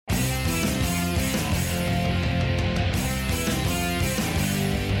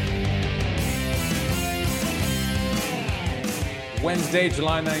Wednesday,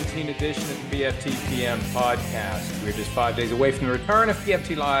 July 19 edition of the BFTPM podcast. We're just 5 days away from the return of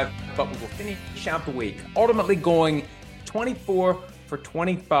BFT Live, but we will finish out the week, ultimately going 24 for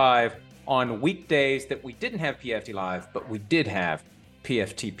 25 on weekdays that we didn't have PFT Live, but we did have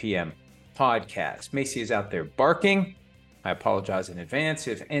PFTPM podcast. Macy is out there barking. I apologize in advance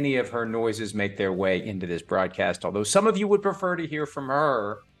if any of her noises make their way into this broadcast, although some of you would prefer to hear from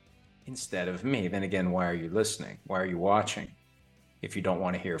her instead of me. Then again, why are you listening? Why are you watching? If you don't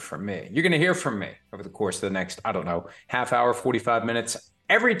want to hear from me, you're going to hear from me over the course of the next, half hour, 45 minutes.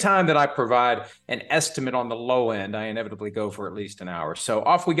 Every time that I provide an estimate on the low end, I inevitably go for at least an hour. So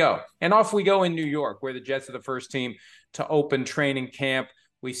off we go. And off we go in New York, where the Jets are the first team to open training camp.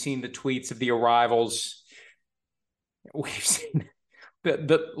 We've seen the tweets of the arrivals. We've seen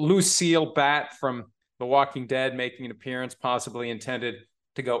the Lucille bat from The Walking Dead making an appearance, possibly intended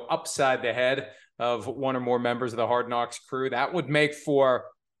to go upside the head of one or more members of the Hard Knocks crew. That would make for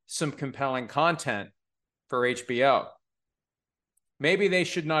some compelling content for HBO. Maybe they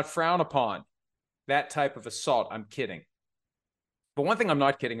should not frown upon that type of assault. I'm kidding. But one thing I'm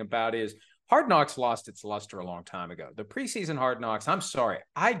not kidding about is Hard Knocks lost its luster a long time ago. The preseason Hard Knocks, I'm sorry,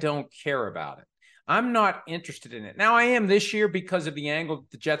 I don't care about it. I'm not interested in it. Now, I am this year because of the angle that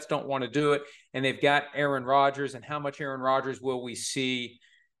the Jets don't want to do it, and they've got Aaron Rodgers, and how much Aaron Rodgers will we see?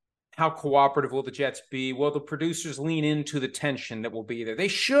 How cooperative will the Jets be? Will the producers lean into the tension that will be there? They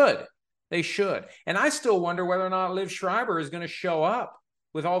should. They should. And I still wonder whether or not Liv Schreiber is going to show up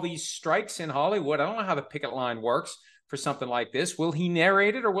with all these strikes in Hollywood. I don't know how the picket line works for something like this. Will he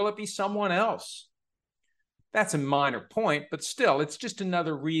narrate it or will it be someone else? That's a minor point, but still, it's just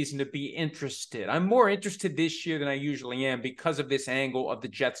another reason to be interested. I'm more interested this year than I usually am because of this angle of the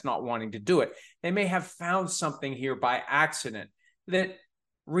Jets not wanting to do it. They may have found something here by accident that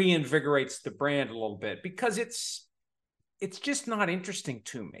reinvigorates the brand a little bit, because it's just not interesting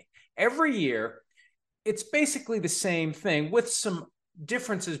to me. Every year, it's basically the same thing with some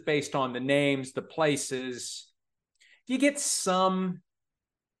differences based on the names, the places. You get some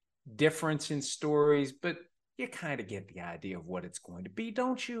difference in stories, but you kind of get the idea of what it's going to be,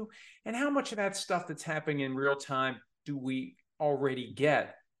 don't you? And how much of that stuff that's happening in real time do we already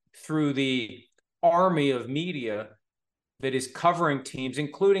get through the army of media that is covering teams,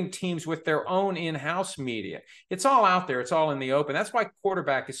 including teams with their own in-house media? It's all out there. It's all in the open. That's why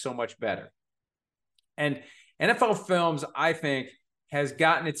quarterback is so much better. And NFL Films, I think, has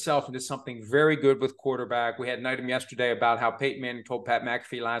gotten itself into something very good with quarterback. We had an item yesterday about how Peyton Manning told Pat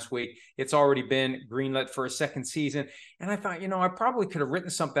McAfee last week it's already been greenlit for a second season. And I thought, I probably could have written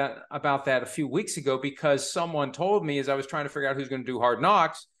something about that a few weeks ago, because someone told me as I was trying to figure out who's going to do Hard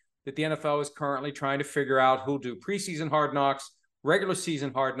Knocks that the NFL is currently trying to figure out who'll do preseason Hard Knocks, regular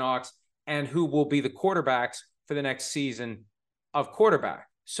season Hard Knocks, and who will be the quarterbacks for the next season of quarterback.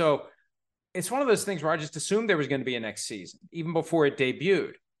 So it's one of those things where I just assumed there was going to be a next season, even before it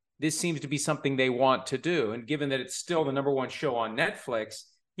debuted. This seems to be something they want to do. And given that it's still the number one show on Netflix,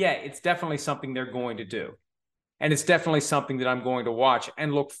 yeah, it's definitely something they're going to do. And it's definitely something that I'm going to watch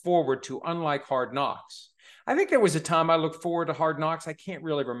and look forward to, unlike Hard Knocks. I think there was a time I looked forward to Hard Knocks. I can't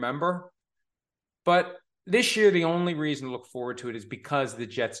really remember. But this year, the only reason to look forward to it is because the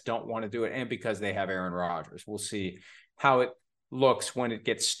Jets don't want to do it and because they have Aaron Rodgers. We'll see how it looks when it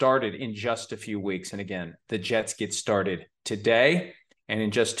gets started in just a few weeks. And again, the Jets get started today. And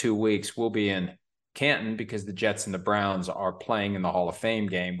in just 2 weeks, we'll be in Canton because the Jets and the Browns are playing in the Hall of Fame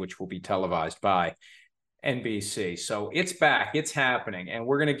game, which will be televised by NBC. So it's back, it's happening, and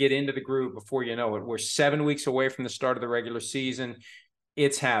we're going to get into the groove before you know it. We're 7 weeks away from the start of the regular season.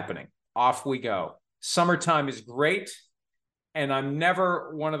 It's happening. Off we go. Summertime is great, and I'm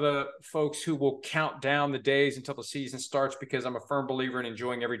never one of the folks who will count down the days until the season starts, because I'm a firm believer in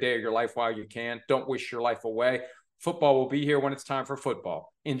enjoying every day of your life while you can. Don't wish your life away. Football will be here when it's time for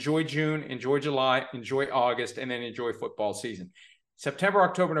football. Enjoy June, enjoy July, enjoy August, and then enjoy football season. September,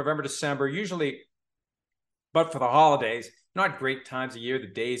 October, November, December, usually, but for the holidays, not great times of year. The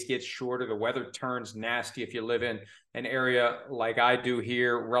days get shorter. The weather turns nasty if you live in an area like I do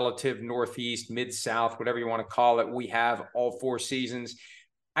here, relative Northeast, Mid-South, whatever you want to call it. We have all 4 seasons.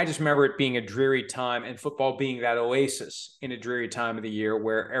 I just remember it being a dreary time, and football being that oasis in a dreary time of the year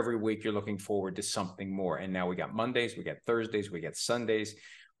where every week you're looking forward to something more. And now we got Mondays, we got Thursdays, we got Sundays,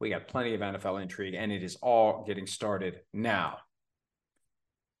 we got plenty of NFL intrigue, and it is all getting started now.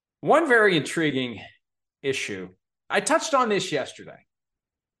 One very intriguing issue. I touched on this yesterday.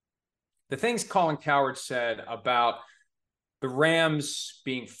 The things Colin Cowherd said about the Rams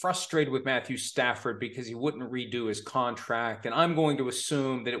being frustrated with Matthew Stafford because he wouldn't redo his contract. And I'm going to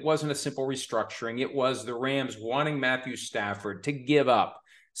assume that it wasn't a simple restructuring. It was the Rams wanting Matthew Stafford to give up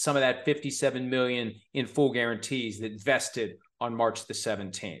some of that $57 million in full guarantees that vested on March the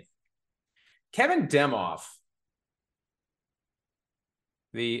 17th. Kevin Demoff,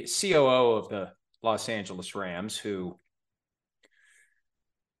 the COO of the Los Angeles Rams, who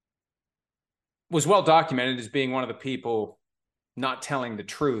was well documented as being one of the people not telling the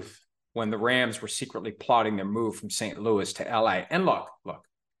truth when the Rams were secretly plotting their move from St. Louis to LA. And look,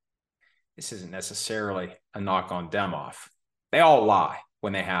 this isn't necessarily a knock on Demoff. They all lie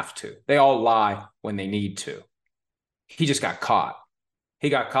when they have to. They all lie when they need to. He just got caught. He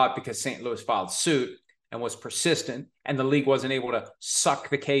got caught because St. Louis filed suit and was persistent, and the league wasn't able to suck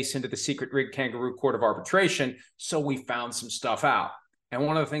the case into the secret rigged kangaroo court of arbitration, so we found some stuff out. And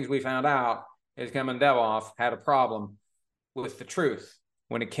one of the things we found out is Kevin Demoff had a problem with the truth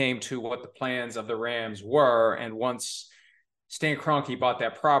when it came to what the plans of the Rams were. And once Stan Kroenke bought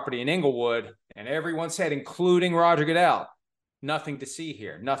that property in Inglewood, and everyone said, including Roger Goodell, nothing to see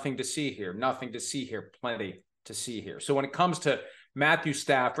here, nothing to see here, nothing to see here, plenty to see here. So when it comes to Matthew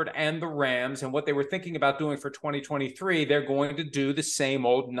Stafford and the Rams and what they were thinking about doing for 2023, they're going to do the same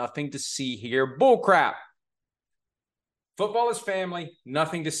old nothing to see here bullcrap. Football is family,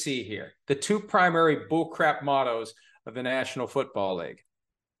 nothing to see here. The two primary bullcrap mottos of the National Football League.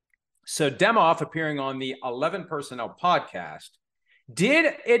 So Demoff, appearing on the 11 Personnel podcast,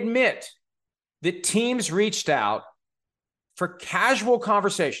 did admit that teams reached out for casual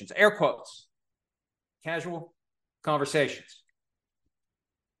conversations, air quotes, casual conversations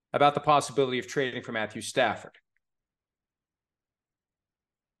about the possibility of trading for Matthew Stafford.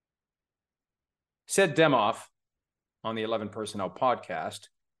 Said Demoff on the 11 Personnel podcast,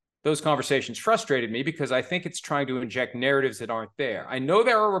 those conversations frustrated me because I think it's trying to inject narratives that aren't there. I know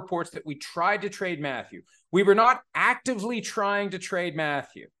there are reports that we tried to trade Matthew. We were not actively trying to trade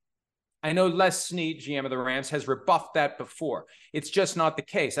Matthew. I know Les Snead, GM of the Rams, has rebuffed that before. It's just not the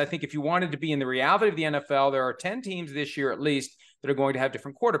case. I think if you wanted to be in the reality of the NFL, there are 10 teams this year at least that are going to have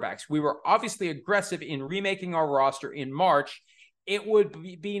different quarterbacks. We were obviously aggressive in remaking our roster in March. It would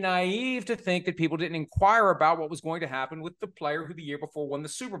be naive to think that people didn't inquire about what was going to happen with the player who the year before won the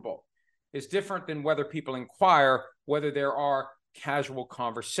Super Bowl. It's different than whether people inquire whether there are casual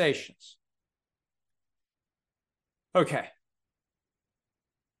conversations. Okay.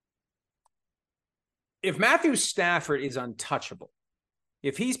 If Matthew Stafford is untouchable,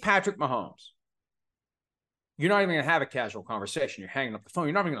 if he's Patrick Mahomes, you're not even going to have a casual conversation. You're hanging up the phone.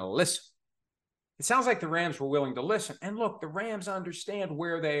 You're not even going to listen. It sounds like the Rams were willing to listen. And look, the Rams understand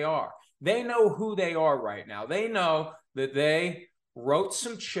where they are. They know who they are right now. They know that they wrote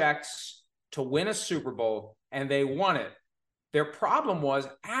some checks to win a Super Bowl, and they won it. Their problem was,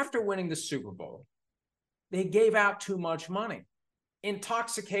 after winning the Super Bowl, they gave out too much money.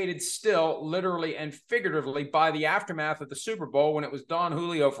 Intoxicated still, literally and figuratively, by the aftermath of the Super Bowl when it was Don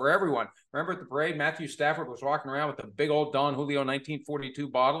Julio for everyone. Remember at the parade, Matthew Stafford was walking around with the big old Don Julio 1942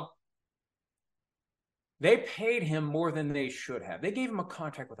 bottle? They paid him more than they should have. They gave him a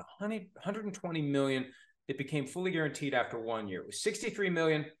contract with $120 million that became fully guaranteed after 1 year. It was $63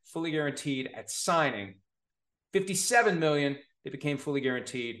 million fully guaranteed at signing, $57 million that became fully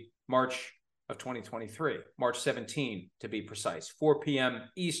guaranteed March of 2023, March 17 to be precise, 4 p.m.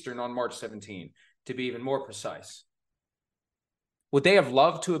 Eastern on March 17 to be even more precise. Would they have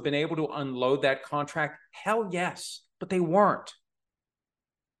loved to have been able to unload that contract? Hell yes, but they weren't.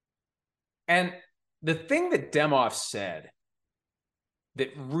 And the thing that Demoff said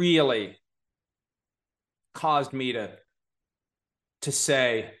that really caused me to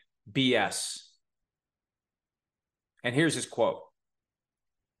say BS, and here's his quote.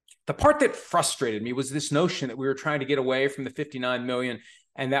 The part that frustrated me was this notion that we were trying to get away from the $59 million,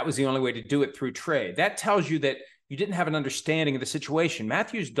 and that was the only way to do it through trade. That tells you that you didn't have an understanding of the situation.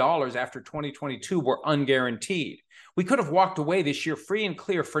 Matthew's dollars after 2022 were unguaranteed. We could have walked away this year free and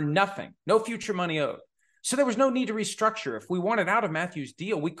clear for nothing, no future money owed. So there was no need to restructure. If we wanted out of Matthew's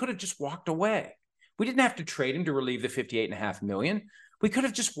deal, we could have just walked away. We didn't have to trade him to relieve the $58.5 million. We could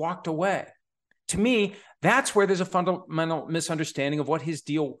have just walked away. To me, that's where there's a fundamental misunderstanding of what his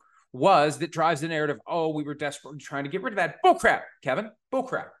deal was that drives the narrative. Oh, we were desperately trying to get rid of that. Bullcrap, Kevin.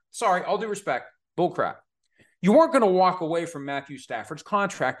 Bullcrap. Sorry, all due respect. Bullcrap. You weren't going to walk away from Matthew Stafford's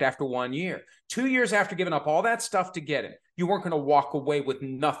contract after 1 year. 2 years after giving up all that stuff to get him, you weren't going to walk away with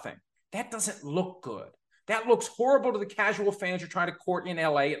nothing. That doesn't look good. That looks horrible to the casual fans you're trying to court in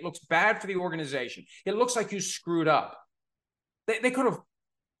LA. It looks bad for the organization. It looks like you screwed up. They could have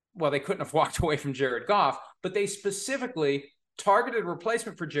well, they couldn't have walked away from Jared Goff, but they specifically targeted a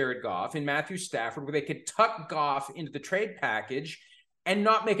replacement for Jared Goff in Matthew Stafford, where they could tuck Goff into the trade package and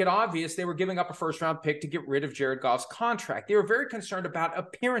not make it obvious they were giving up a first-round pick to get rid of Jared Goff's contract. They were very concerned about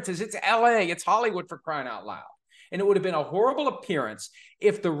appearances. It's LA, it's Hollywood, for crying out loud. And it would have been a horrible appearance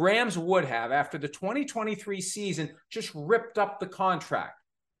if the Rams would have, after the 2023 season, just ripped up the contract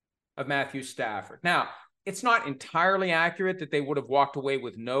of Matthew Stafford. Now, it's not entirely accurate that they would have walked away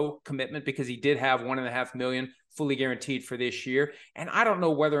with no commitment, because he did have $1.5 million fully guaranteed for this year. And I don't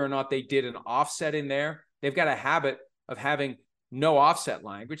know whether or not they did an offset in there. They've got a habit of having no offset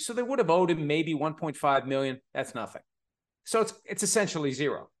language. So they would have owed him maybe $1.5 million. That's nothing. So it's essentially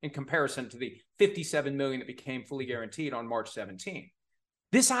zero in comparison to the $57 million that became fully guaranteed on March 17.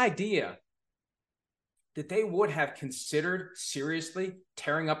 This idea that they would have considered seriously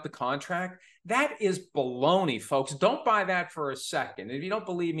tearing up the contract, that is baloney, folks. Don't buy that for a second. And if you don't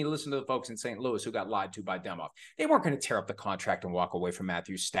believe me, listen to the folks in St. Louis who got lied to by Demoff. They weren't going to tear up the contract and walk away from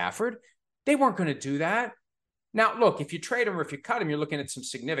Matthew Stafford. They weren't going to do that. Now, look, if you trade him or if you cut him, you're looking at some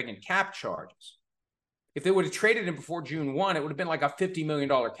significant cap charges. If they would have traded him before June 1, it would have been like a $50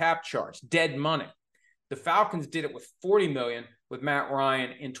 million cap charge, dead money. The Falcons did it with $40 million with Matt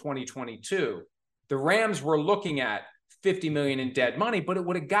Ryan in 2022. The Rams were looking at $50 million in dead money, but it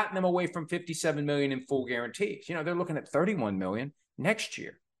would have gotten them away from $57 million in full guarantees. You know, they're looking at $31 million next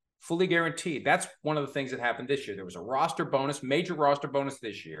year, fully guaranteed. That's one of the things that happened this year. There was a roster bonus, major roster bonus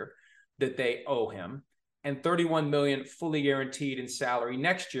this year that they owe him, and $31 million fully guaranteed in salary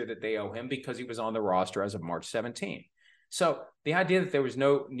next year that they owe him because he was on the roster as of March 17. So the idea that there was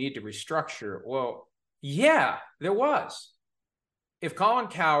no need to restructure, well, yeah, there was. If Colin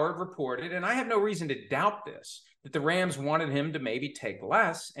Cowherd reported, and I have no reason to doubt this, that the Rams wanted him to maybe take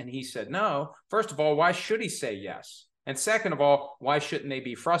less, and he said no, first of all, why should he say yes? And second of all, why shouldn't they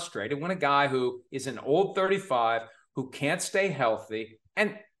be frustrated when a guy who is an old 35, who can't stay healthy,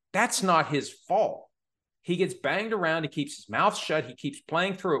 and that's not his fault. He gets banged around. He keeps his mouth shut. He keeps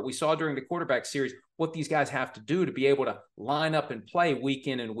playing through it. We saw during the quarterback series what these guys have to do to be able to line up and play week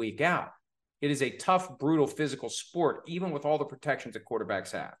in and week out. It is a tough, brutal, physical sport, even with all the protections that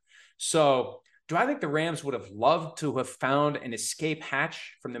quarterbacks have. So do I think the Rams would have loved to have found an escape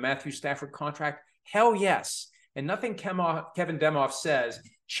hatch from the Matthew Stafford contract? Hell yes. And nothing Kevin Demoff says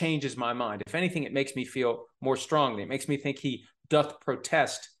changes my mind. If anything, it makes me feel more strongly. It makes me think he doth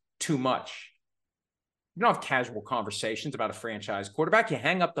protest too much. You don't have casual conversations about a franchise quarterback. You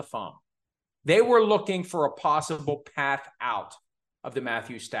hang up the phone. They were looking for a possible path out of the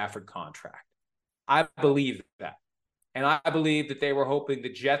Matthew Stafford contract. I believe that. And I believe that they were hoping the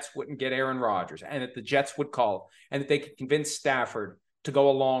Jets wouldn't get Aaron Rodgers and that the Jets would call and that they could convince Stafford to go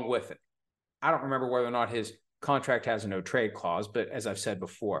along with it. I don't remember whether or not his contract has a no trade clause, but as I've said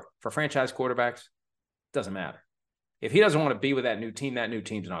before, for franchise quarterbacks, it doesn't matter. If he doesn't want to be with that new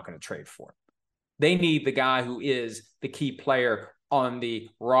team's not going to trade for him. They need the guy who is the key player on the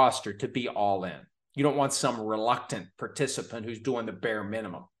roster to be all in. You don't want some reluctant participant who's doing the bare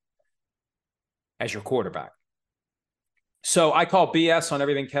minimum as your quarterback. So I call BS on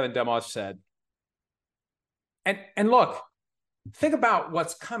everything Kevin Demoff said. And look, think about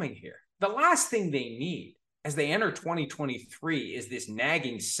what's coming here. The last thing they need as they enter 2023 is this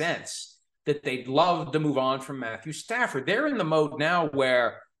nagging sense that they'd love to move on from Matthew Stafford. They're in the mode now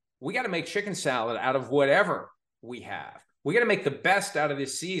where we got to make chicken salad out of whatever we have. We got to make the best out of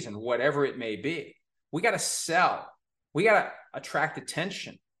this season, whatever it may be. We got to sell. We got to attract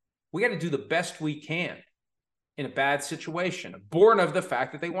attention. We got to do the best we can in a bad situation, born of the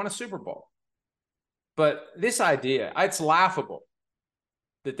fact that they won a Super Bowl. But this idea, it's laughable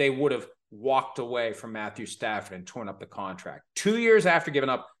that they would have walked away from Matthew Stafford and torn up the contract 2 years after giving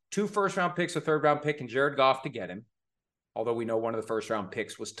up 2 first-round picks, a third-round pick, and Jared Goff to get him. Although we know one of the first-round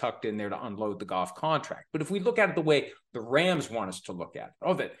picks was tucked in there to unload the Goff contract. But if we look at it the way the Rams want us to look at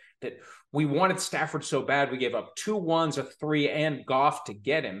it, that we wanted Stafford so bad we gave up 2 1s, a 3, and Goff to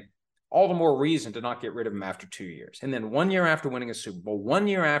get him, all the more reason to not get rid of him after 2 years. And then 1 year after winning a Super Bowl, 1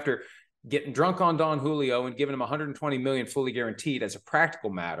 year after getting drunk on Don Julio and giving him $120 million fully guaranteed as a practical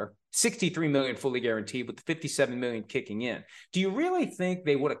matter, $63 million fully guaranteed with the $57 million kicking in. Do you really think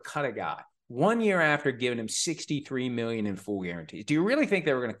they would have cut a guy 1 year after giving him $63 million in full guarantees? Do you really think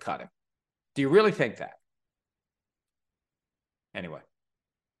they were going to cut him? Do you really think that? Anyway,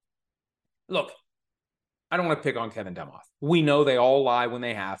 look, I don't want to pick on Kevin Demoff. We know they all lie when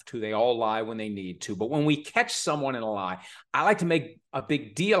they have to. They all lie when they need to. But when we catch someone in a lie, I like to make a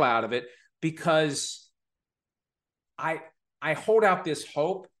big deal out of it because I hold out this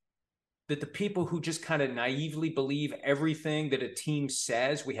hope that the people who just kind of naively believe everything that a team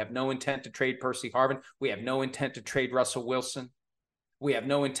says, we have no intent to trade Percy Harvin, we have no intent to trade Russell Wilson, we have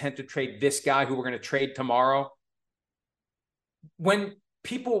no intent to trade this guy who we're going to trade tomorrow. When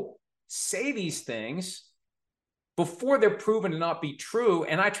people say these things before they're proven to not be true,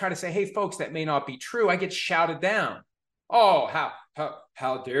 and I try to say, hey, folks, that may not be true, I get shouted down. Oh,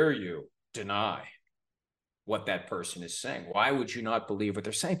 how dare you deny what that person is saying? Why would you not believe what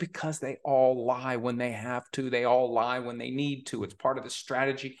they're saying? Because they all lie when they have to. They all lie when they need to. It's part of the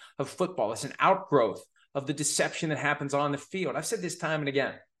strategy of football. It's an outgrowth of the deception that happens on the field. I've said this time and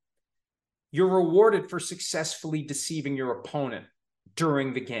again. You're rewarded for successfully deceiving your opponent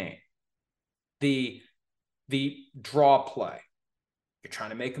during the game. The draw play. You're trying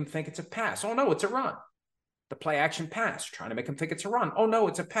to make them think it's a pass. Oh, no, it's a run. The play action pass. You're trying to make them think it's a run. Oh, no,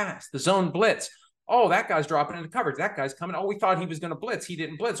 it's a pass. The zone blitz. Oh, that guy's dropping into coverage. That guy's coming. Oh, we thought he was going to blitz. He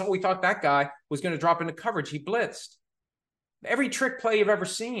didn't blitz. Oh, we thought that guy was going to drop into coverage. He blitzed. Every trick play you've ever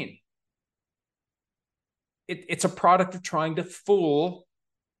seen. It's a product of trying to fool,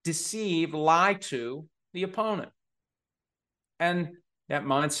 deceive, lie to the opponent. And that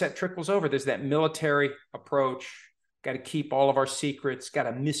mindset trickles over. There's that military approach. Got to keep all of our secrets. Got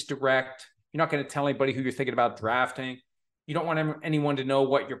to misdirect. You're not going to tell anybody who you're thinking about drafting. You don't want anyone to know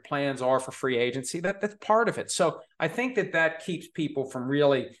what your plans are for free agency. That's part of it. So I think that keeps people from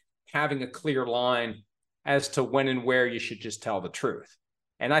really having a clear line as to when and where you should just tell the truth.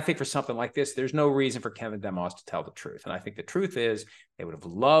 And I think for something like this, there's no reason for Kevin Demoff to tell the truth. And I think the truth is they would have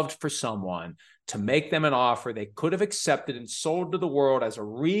loved for someone to make them an offer they could have accepted and sold to the world as a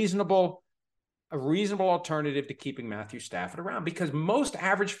reasonable alternative to keeping Matthew Stafford around, because most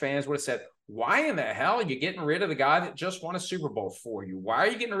average fans would have said, why in the hell are you getting rid of the guy that just won a Super Bowl for you? Why are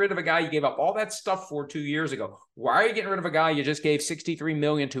you getting rid of a guy you gave up all that stuff for 2 years ago? Why are you getting rid of a guy you just gave $63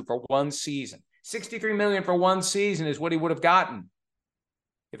 million to for one season? $63 million for one season is what he would have gotten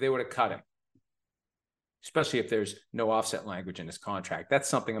if they would have cut him, especially if there's no offset language in his contract. That's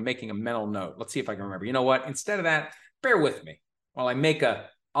something I'm making a mental note. Let's see if I can remember. You know what? Instead of that, bear with me while I make a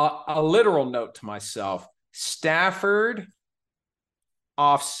literal note to myself. Stafford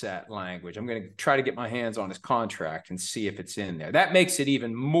offset language. I'm going to try to get my hands on his contract and see if it's in there. That makes it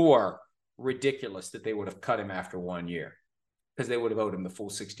even more ridiculous that they would have cut him after 1 year, because they would have owed him the full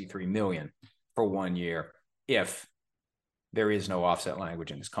 $63 million for 1 year if there is no offset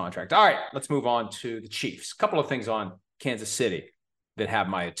language in his contract. All right, let's move on to the Chiefs. A couple of things on Kansas City that have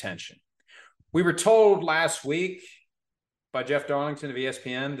my attention. We were told last week by Jeff Darlington of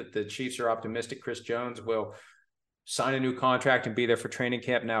ESPN that the Chiefs are optimistic Chris Jones will sign a new contract and be there for training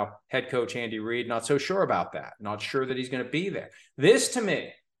camp. Now, head coach Andy Reid, not so sure about that. Not sure that he's going to be there. This, to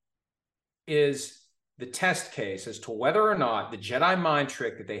me, is the test case as to whether or not the Jedi mind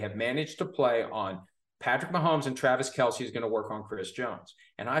trick that they have managed to play on Patrick Mahomes and Travis Kelce is going to work on Chris Jones.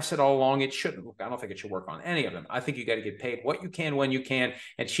 And I've said all along it shouldn't. Look, I don't think it should work on any of them. I think you got to get paid what you can when you can.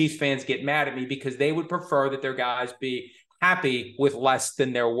 And Chiefs fans get mad at me because they would prefer that their guys be happy with less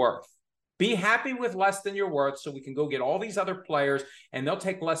than they're worth. Be happy with less than you're worth so we can go get all these other players and they'll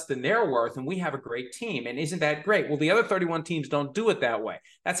take less than they're worth and we have a great team. And isn't that great? Well, the other 31 teams don't do it that way.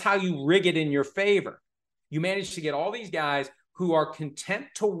 That's how you rig it in your favor. You manage to get all these guys who are content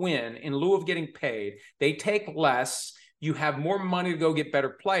to win in lieu of getting paid. They take less. You have more money to go get better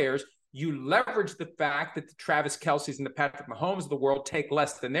players. You leverage the fact that the Travis Kelce's and the Patrick Mahomes of the world take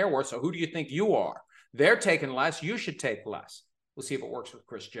less than they're worth. So who do you think you are? They're taking less. You should take less. We'll see if it works with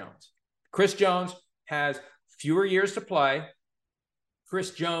Chris Jones. Chris Jones has fewer years to play.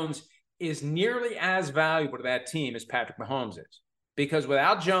 Chris Jones is nearly as valuable to that team as Patrick Mahomes is, because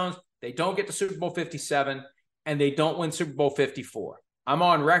without Jones, they don't get to Super Bowl 57 and they don't win Super Bowl 54. I'm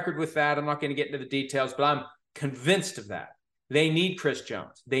on record with that. I'm not going to get into the details, but I'm convinced of that. They need Chris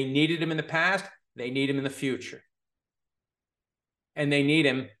Jones. They needed him in the past. They need him in the future. And they need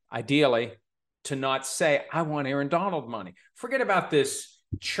him, ideally, to not say, I want Aaron Donald money. Forget about this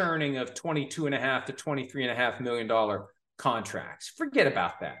churning of $22.5 to $23.5 million contracts. Forget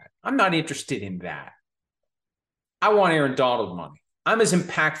about that. I'm not interested in that. I want Aaron Donald money. I'm as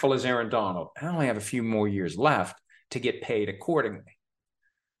impactful as Aaron Donald. I only have a few more years left to get paid accordingly.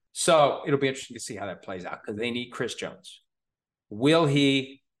 So it'll be interesting to see how that plays out, because they need Chris Jones. Will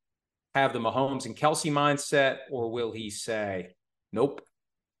he have the Mahomes and Kelce mindset, or will he say, nope?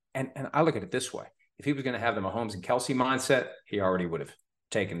 And I look at it this way. If he was going to have the Mahomes and Kelce mindset, he already would have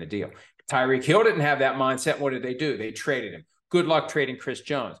taken the deal. Tyreek Hill didn't have that mindset. What did they do? They traded him. Good luck trading Chris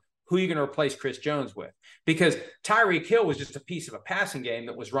Jones. Who are you going to replace Chris Jones with? Because Tyreek Hill was just a piece of a passing game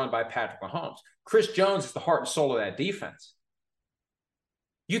that was run by Patrick Mahomes. Chris Jones is the heart and soul of that defense.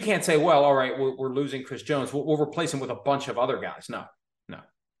 You can't say, well, all right, we're losing Chris Jones. We'll replace him with a bunch of other guys. No.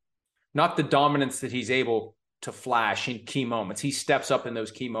 Not the dominance that he's able to flash in key moments. He steps up in those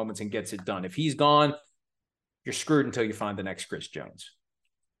key moments and gets it done. If he's gone, you're screwed until you find the next Chris Jones.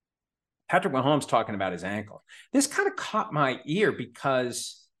 Patrick Mahomes talking about his ankle. This kind of caught my ear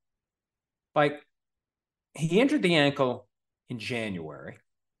because, he injured the ankle in January.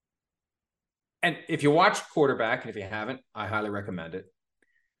 And if you watch quarterback, and if you haven't, I highly recommend it.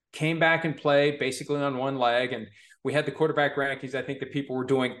 Came back and played basically on one leg. And we had the quarterback rankings. I think that people were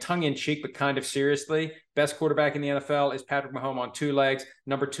doing tongue-in-cheek, but kind of seriously. Best quarterback in the NFL is Patrick Mahomes on 2 legs.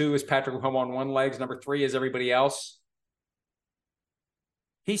 Number 2 is Patrick Mahomes on 1 leg. Number 3 is everybody else.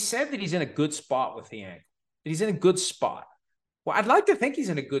 He said that he's in a good spot with the ankle. That he's in a good spot. Well, I'd like to think he's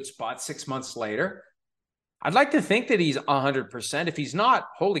in a good spot 6 months later. I'd like to think that he's 100%. If he's not,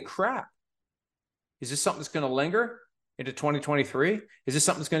 holy crap. Is this something that's going to linger into 2023? Is this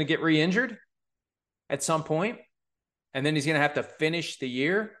something that's going to get re-injured at some point? And then he's going to have to finish the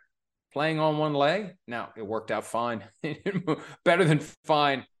year playing on 1 leg? Now, it worked out fine. Better than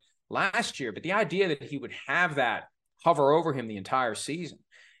fine last year. But the idea that he would have that hover over him the entire season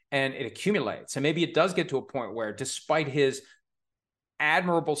and it accumulates. And maybe it does get to a point where, despite his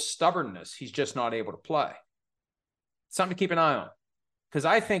admirable stubbornness, he's just not able to play. Something to keep an eye on. Because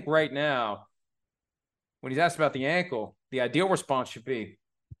I think right now, when he's asked about the ankle, the ideal response should be,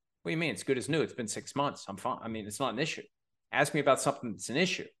 what do you mean? It's good as new. It's been 6 months. I'm fine. I mean, it's not an issue. Ask me about something that's an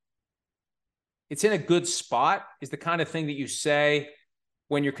issue. It's in a good spot is the kind of thing that you say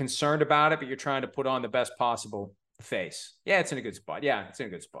when you're concerned about it, but you're trying to put on the best possible face. Yeah, it's in a good spot. Yeah, it's in a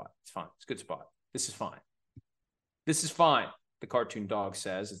good spot. It's fine. It's a good spot. This is fine. This is fine, the cartoon dog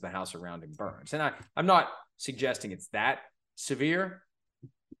says as the house around him burns. And I'm not suggesting it's that severe,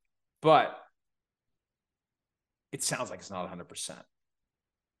 but it sounds like it's not 100%.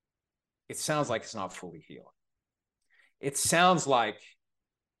 It sounds like it's not fully healed. It sounds like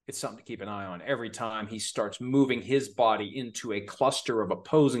it's something to keep an eye on every time he starts moving his body into a cluster of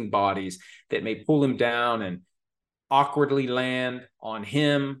opposing bodies that may pull him down and awkwardly land on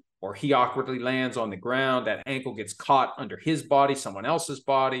him, or he awkwardly lands on the ground. That ankle gets caught under his body, someone else's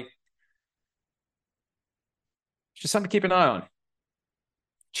body. It's just something to keep an eye on.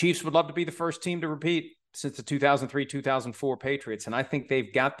 Chiefs would love to be the first team to repeat since the 2003-2004 Patriots, and I think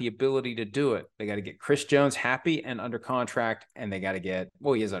they've got the ability to do it. They got to get Chris Jones happy and under contract, and they got to get,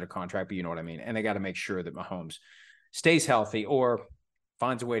 well, he is under contract, but you know what I mean, and they got to make sure that Mahomes stays healthy or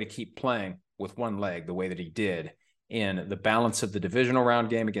finds a way to keep playing with 1 leg the way that he did in the balance of the divisional round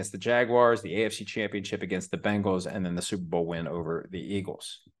game against the Jaguars, the AFC Championship against the Bengals, and then the Super Bowl win over the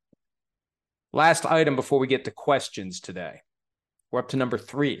Eagles. Last item before we get to questions today. We're up to number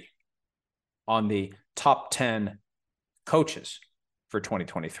 3 on the top 10 coaches for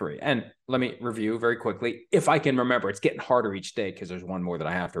 2023. And let me review very quickly, if I can remember. It's getting harder each day because there's one more that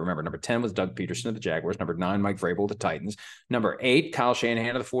I have to remember. Number 10 was Doug Peterson of the Jaguars. Number 9, Mike Vrabel of the Titans. Number 8, Kyle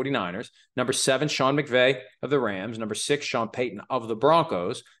Shanahan of the 49ers. Number 7, Sean McVay of the Rams. Number 6, Sean Payton of the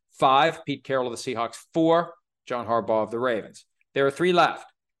Broncos. 5, Pete Carroll of the Seahawks. 4, John Harbaugh of the Ravens. There are 3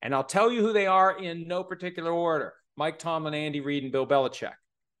 left, and I'll tell you who they are in no particular order. Mike Tomlin, Andy Reid, and Bill Belichick.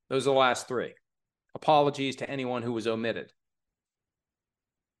 Those are the last 3. Apologies to anyone who was omitted.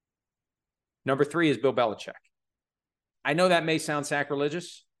 Number 3 is Bill Belichick. I know that may sound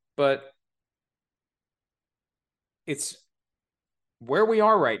sacrilegious, but it's where we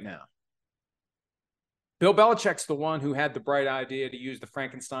are right now. Bill Belichick's the one who had the bright idea to use the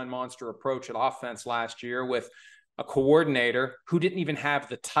Frankenstein monster approach at offense last year with a coordinator who didn't even have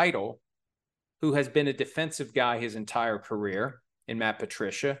the title, who has been a defensive guy his entire career in Matt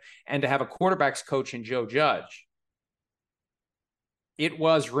Patricia, and to have a quarterback's coach in Joe Judge. It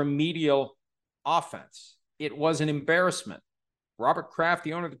was remedial offense. It was an embarrassment. Robert Kraft,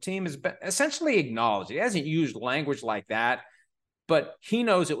 the owner of the team, has been essentially acknowledged. He hasn't used language like that, but he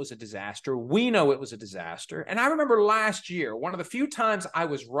knows it was a disaster. We know it was a disaster. And I remember last year, one of the few times I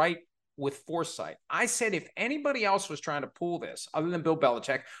was right with foresight. I said if anybody else was trying to pull this other than Bill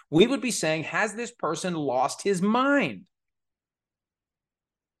Belichick, we would be saying, has this person lost his mind?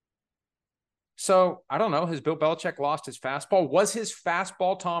 So, I don't know. Has Bill Belichick lost his fastball? Was his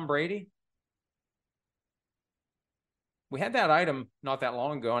fastball Tom Brady? We had that item not that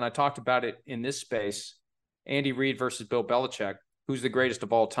long ago, and I talked about it in this space. Andy Reid versus Bill Belichick. Who's the greatest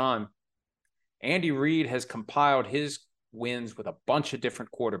of all time? Andy Reid has compiled his wins with a bunch of different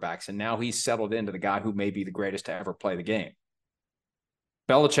quarterbacks, and now he's settled into the guy who may be the greatest to ever play the game.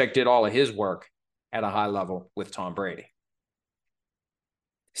 Belichick did all of his work at a high level with Tom Brady.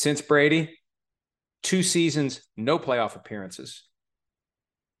 Since Brady, 2 seasons, no playoff appearances.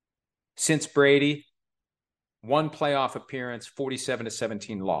 Since Brady, one playoff appearance,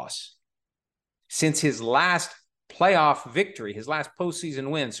 47-17 loss. Since his last playoff victory, his last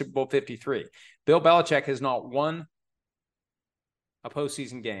postseason win, Super Bowl 53, Bill Belichick has not won a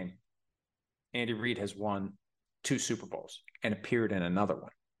postseason game. Andy Reid has won 2 Super Bowls and appeared in another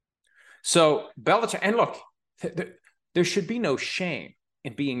one. So Belichick, and look, there should be no shame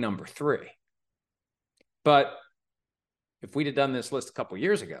in being number 3. But if we'd have done this list a couple of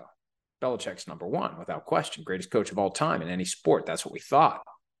years ago, Belichick's number 1, without question, greatest coach of all time in any sport. That's what we thought.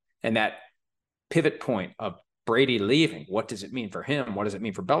 And that pivot point of Brady leaving, what does it mean for him? What does it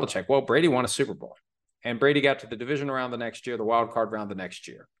mean for Belichick? Well, Brady won a Super Bowl, and Brady got to the division round the next year, the wild card round the next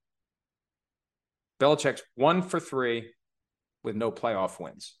year. Belichick's 1 for 3 with no playoff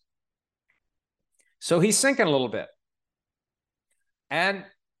wins. So he's sinking a little bit. And,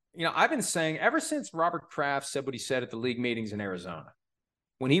 I've been saying ever since Robert Kraft said what he said at the league meetings in Arizona,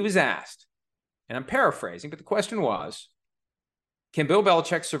 when he was asked, and I'm paraphrasing, but the question was, can Bill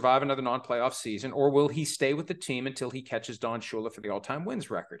Belichick survive another non-playoff season, or will he stay with the team until he catches Don Shula for the all-time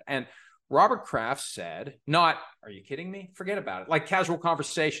wins record? And Robert Kraft said, not, are you kidding me? Forget about it. Like casual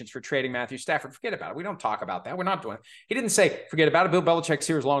conversations for trading Matthew Stafford. Forget about it. We don't talk about that. We're not doing it. He didn't say, forget about it. Bill Belichick's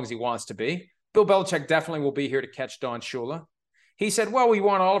here as long as he wants to be. Bill Belichick definitely will be here to catch Don Shula. He said, well, we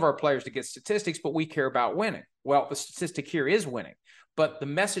want all of our players to get statistics, but we care about winning. Well, the statistic here is winning. But the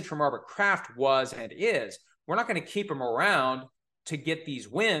message from Robert Kraft was and is, we're not going to keep him around to get these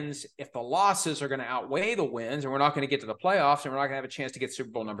wins if the losses are going to outweigh the wins, and we're not going to get to the playoffs, and we're not going to have a chance to get Super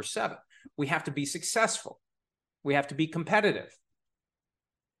Bowl number 7. We have to be successful. We have to be competitive.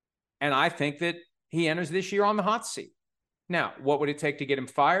 And I think that he enters this year on the hot seat. Now, what would it take to get him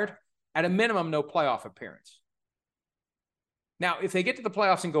fired? At a minimum, no playoff appearance. Now, if they get to the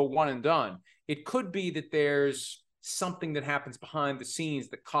playoffs and go one and done, it could be that there's something that happens behind the scenes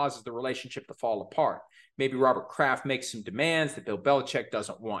that causes the relationship to fall apart. Maybe Robert Kraft makes some demands that Bill Belichick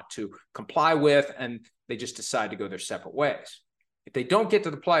doesn't want to comply with, and they just decide to go their separate ways. If they don't get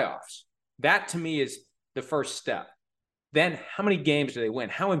to the playoffs, that to me is the first step. Then how many games do they win?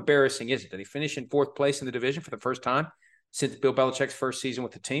 How embarrassing is it? Do they finish in 4th place in the division for the first time since Bill Belichick's first season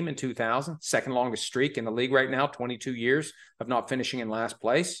with the team in 2000? Second longest streak in the league right now, 22 years of not finishing in last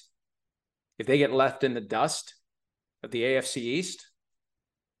place. If they get left in the dust of the AFC East,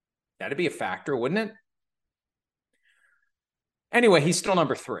 that'd be a factor, wouldn't it? Anyway, he's still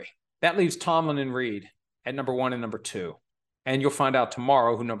number 3. That leaves Tomlin and Reid at number 1 and number 2. And you'll find out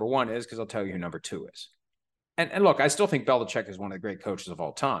tomorrow who number 1 is, because I'll tell you who number 2 is. And look, I still think Belichick is one of the great coaches of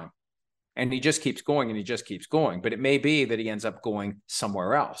all time. And he just keeps going and he just keeps going. But it may be that he ends up going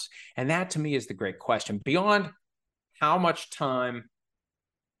somewhere else. And that to me is the great question. Beyond how much time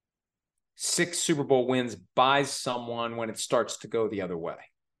 6 Super Bowl wins buys someone when it starts to go the other way.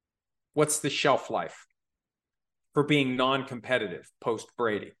 What's the shelf life for being non-competitive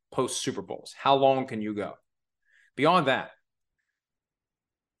post-Brady, post-Super Bowls? How long can you go? Beyond that,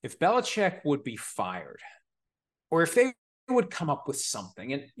 if Belichick would be fired, or if they would come up with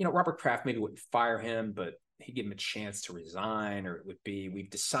something, and, Robert Kraft maybe wouldn't fire him, but he'd give him a chance to resign, or it would be, we've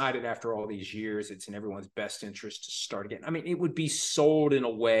decided after all these years, it's in everyone's best interest to start again. I mean, it would be sold in a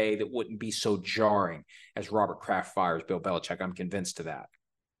way that wouldn't be so jarring as Robert Kraft fires Bill Belichick. I'm convinced of that.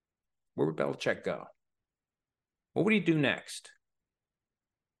 Where would Belichick go? What would he do next?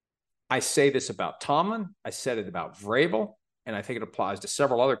 I say this about Tomlin. I said it about Vrabel, and I think it applies to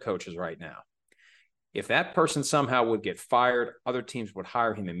several other coaches right now. If that person somehow would get fired, other teams would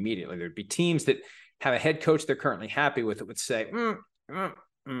hire him immediately. There'd be teams that have a head coach they're currently happy with that would say,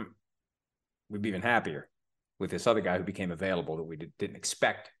 we'd be even happier with this other guy who became available that we didn't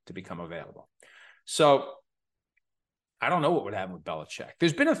expect to become available. So I don't know what would happen with Belichick.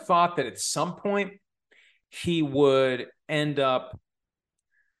 There's been a thought that at some point he would end up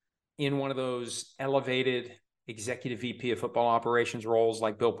in one of those elevated executive VP of football operations roles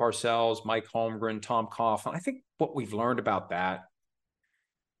like Bill Parcells, Mike Holmgren, Tom Coughlin. I think what we've learned about that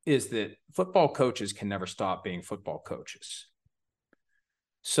is that football coaches can never stop being football coaches.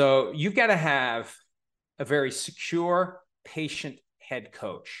 So you've got to have a very secure, patient head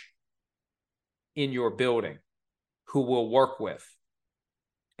coach in your building who will work with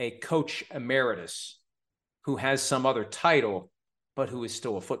a coach emeritus who has some other title, but who is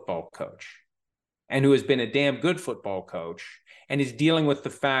still a football coach and who has been a damn good football coach and is dealing with the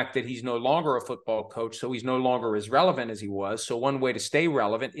fact that he's no longer a football coach, so he's no longer as relevant as he was. So one way to stay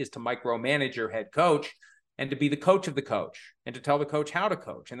relevant is to micromanage your head coach and to be the coach of the coach and to tell the coach how to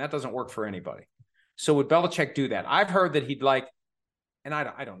coach, and that doesn't work for anybody. So would Belichick do that? I've heard that he'd like, and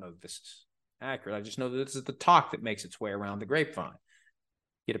I don't know that this is accurate, I just know that this is the talk that makes its way around the grapevine.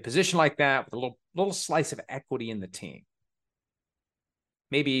 get a position like that with a little slice of equity in the team.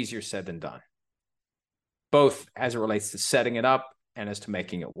 Maybe easier said than done, both as it relates to setting it up and as to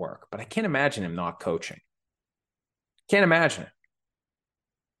making it work. But I can't imagine him not coaching. Can't imagine it.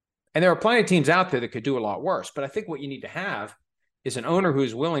 And there are plenty of teams out there that could do a lot worse. But I think what you need to have is an owner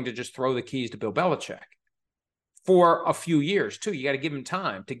who's willing to just throw the keys to Bill Belichick for a few years, too. You got to give him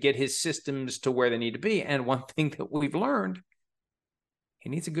time to get his systems to where they need to be. And one thing that we've learned, he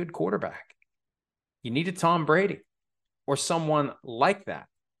needs a good quarterback. You need a Tom Brady or someone like that.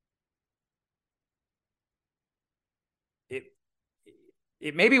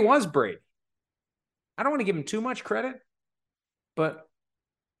 It maybe was Brady. I don't want to give him too much credit, but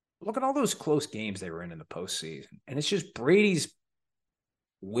look at all those close games they were in the postseason. And it's just Brady's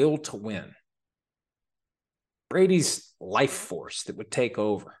will to win. Brady's life force that would take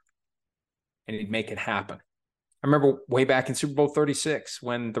over and he'd make it happen. I remember way back in Super Bowl 36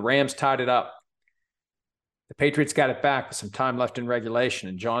 when the Rams tied it up. The Patriots got it back with some time left in regulation,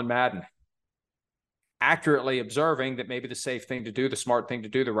 and John Madden, accurately observing that maybe the safe thing to do, the smart thing to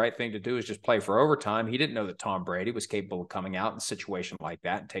do, the right thing to do is just play for overtime. He didn't know that Tom Brady was capable of coming out in a situation like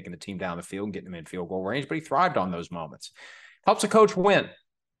that and taking the team down the field and getting them in field goal range, but he thrived on those moments. Helps a coach win.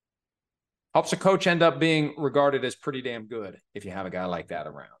 Helps a coach end up being regarded as pretty damn good if you have a guy like that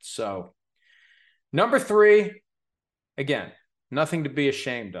around. So, number 3, again, nothing to be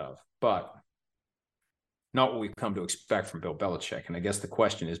ashamed of, but not what we've come to expect from Bill Belichick. And I guess the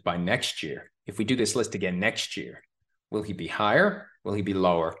question is, by next year, if we do this list again next year, will he be higher? Will he be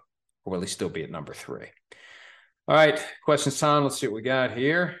lower? Or will he still be at number 3? All right, questions time. Let's see what we got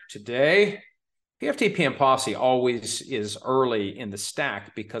here today. PFTPM Posse always is early in the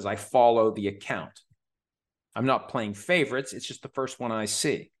stack because I follow the account. I'm not playing favorites. It's just the first one I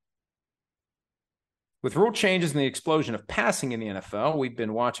see. With rule changes and the explosion of passing in the NFL, we've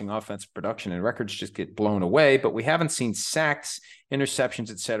been watching offensive production and records just get blown away, but we haven't seen sacks,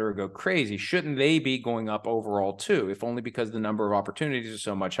 interceptions, etc. go crazy. Shouldn't they be going up overall too, if only because the number of opportunities are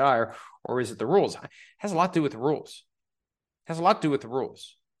so much higher, or is it the rules? It has a lot to do with the rules. It has a lot to do with the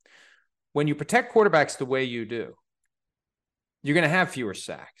rules. When you protect quarterbacks the way you do, you're going to have fewer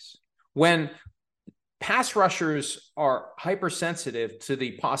sacks. When pass rushers are hypersensitive to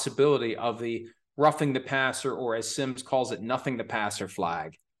the possibility of the roughing the passer, or as Sims calls it, nothing the passer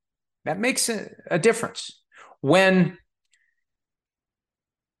flag, that makes a difference. When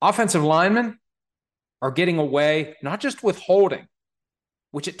offensive linemen are getting away, not just with holding,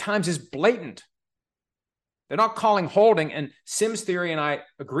 which at times is blatant. They're not calling holding, and Sims' theory, and I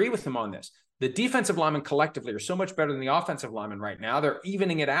agree with him on this, the defensive linemen collectively are so much better than the offensive linemen right now. They're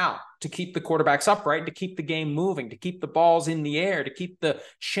evening it out to keep the quarterbacks upright, to keep the game moving, to keep the balls in the air, to keep the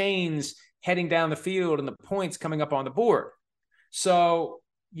chains heading down the field and the points coming up on the board. So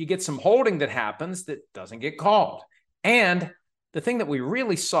you get some holding that happens that doesn't get called. And the thing that we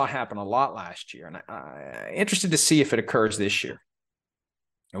really saw happen a lot last year, and I'm interested to see if it occurs this year.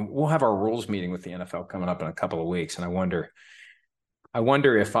 And we'll have our rules meeting with the NFL coming up in a couple of weeks. And I wonder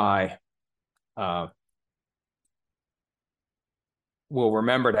if I will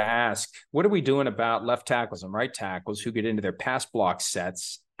remember to ask, what are we doing about left tackles and right tackles who get into their pass block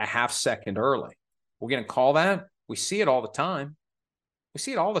sets a half second early? We're going to call that. We see it all the time. We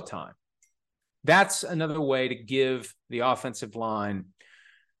see it all the time. That's another way to give the offensive line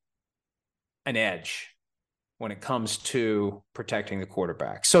an edge when it comes to protecting the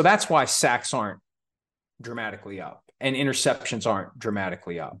quarterback. So that's why sacks aren't dramatically up and interceptions aren't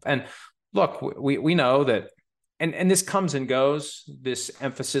dramatically up. And look, we know that, and this comes and goes, this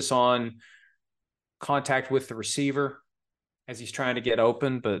emphasis on contact with the receiver as he's trying to get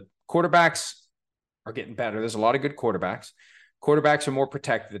open, but quarterbacks are getting better. There's a lot of good quarterbacks. Quarterbacks are more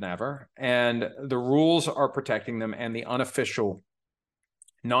protected than ever, and the rules are protecting them, and the unofficial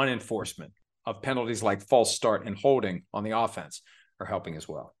non-enforcement of penalties like false start and holding on the offense are helping as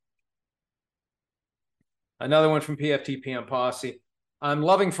well. Another one from PFTPM Posse. I'm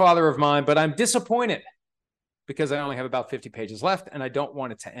loving Father of Mine, but I'm disappointed because I only have about 50 pages left and I don't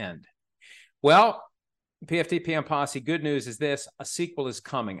want it to end. Well, PFTPM Posse, good news is this: a sequel is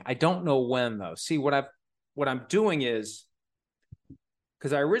coming. I don't know when, though. See, what I'm doing is,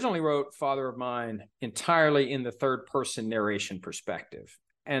 because I originally wrote Father of Mine entirely in the third person narration perspective.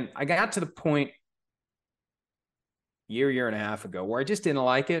 And I got to the point year and a half ago where I just didn't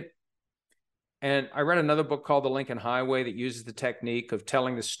like it. And I read another book called The Lincoln Highway that uses the technique of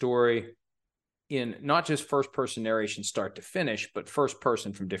telling the story in not just first person narration start to finish, but first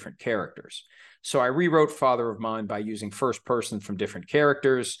person from different characters. So I rewrote Father of Mine by using first person from different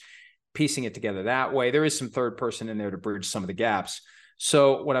characters, piecing it together that way. There is some third person in there to bridge some of the gaps.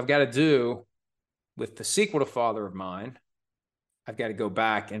 So what I've got to do with the sequel to Father of Mine, I've got to go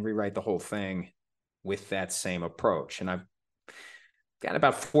back and rewrite the whole thing with that same approach. And I've got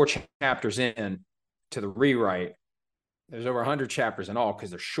about 4 chapters in to the rewrite. There's over 100 chapters in all because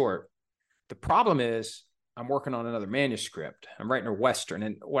they're short. The problem is I'm working on another manuscript. I'm writing a Western,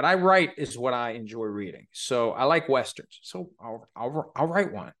 and what I write is what I enjoy reading. So I like Westerns. So I'll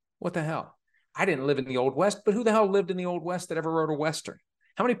write one. What the hell? I didn't live in the Old West, but who the hell lived in the Old West that ever wrote a Western?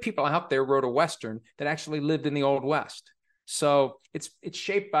 How many people out there wrote a Western that actually lived in the Old West? So it's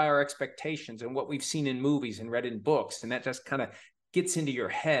shaped by our expectations and what we've seen in movies and read in books, and that just kind of gets into your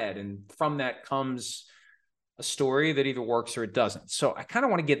head, and from that comes a story that either works or it doesn't. So I kind of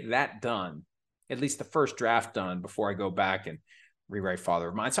want to get that done, at least the first draft done, before I go back and rewrite Father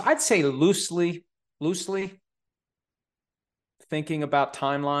of Mine. So I'd say loosely thinking about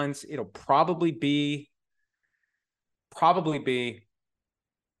timelines, it'll probably be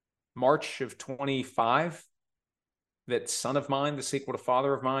March of 25 that Son of Mine, the sequel to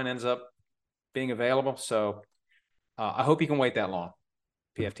Father of Mine, ends up being available. So I hope you can wait that long,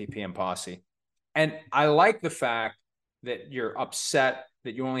 PFTPM Posse. And I like the fact that you're upset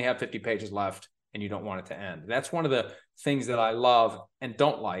that you only have 50 pages left and you don't want it to end. That's one of the things that I love and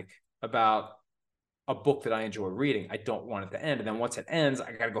don't like about a book that I enjoy reading. I don't want it to end. And then once it ends,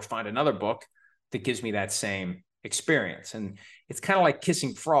 I got to go find another book that gives me that same experience. And it's kind of like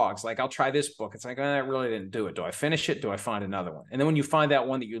kissing frogs. Like, I'll try this book. It's like, oh, that really didn't do it. Do I finish it? Do I find another one? And then when you find that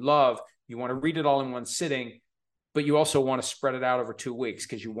one that you love, you want to read it all in one sitting, but you also want to spread it out over 2 weeks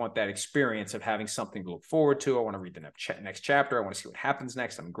because you want that experience of having something to look forward to. I want to read the next chapter. I want to see what happens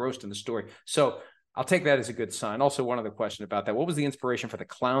next. I'm engrossed in the story. So I'll take that as a good sign. Also, one other question about that. What was the inspiration for the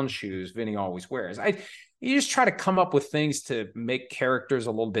clown shoes Vinny always wears? You just try to come up with things to make characters a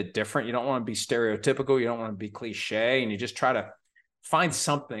little bit different. You don't want to be stereotypical. You don't want to be cliche. And you just try to find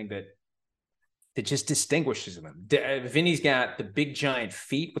something that just distinguishes them. Vinny's got the big giant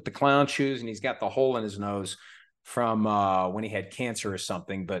feet with the clown shoes, and he's got the hole in his nose from when he had cancer or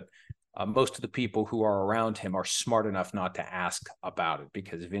something. But most of the people who are around him are smart enough not to ask about it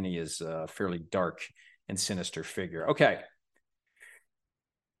because Vinny is a fairly dark and sinister figure. Okay.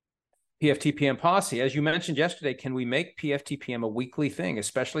 PFTPM Posse, as you mentioned yesterday, can we make PFTPM a weekly thing,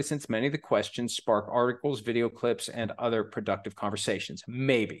 especially since many of the questions spark articles, video clips, and other productive conversations?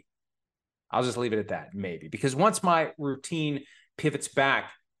 Maybe. I'll just leave it at that. Maybe. Because once my routine pivots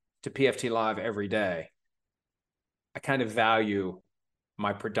back to PFT Live every day, I kind of value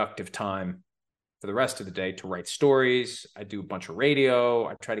my productive time for the rest of the day to write stories. I do a bunch of radio.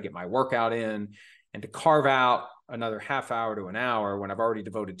 I try to get my workout in, and to carve out another half hour to an hour when I've already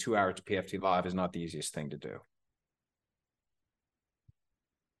devoted 2 hours to PFT Live is not the easiest thing to do.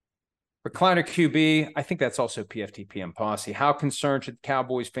 Recliner QB, I think that's also PFTPM Posse. How concerned should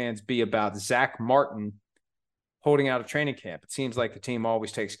Cowboys fans be about Zach Martin holding out a training camp? It seems like the team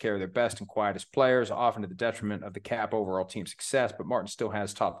always takes care of their best and quietest players, often to the detriment of the Cap overall team success, but Martin still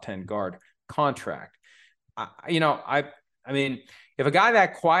has top 10 guard contract. I mean, if a guy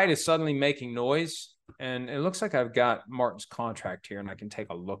that quiet is suddenly making noise, and it looks like I've got Martin's contract here and I can take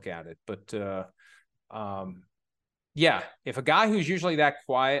a look at it, but yeah, if a guy who's usually that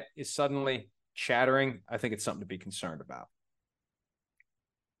quiet is suddenly chattering, I think it's something to be concerned about.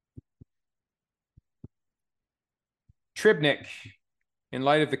 Tribnick, in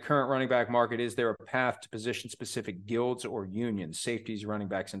light of the current running back market, is there a path to position-specific guilds or unions? Safeties, running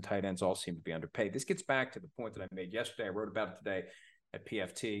backs, and tight ends all seem to be underpaid. This gets back to the point that I made yesterday. I wrote about it today at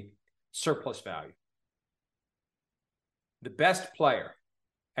PFT. Surplus value. The best player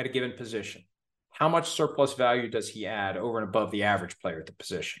at a given position, how much surplus value does he add over and above the average player at the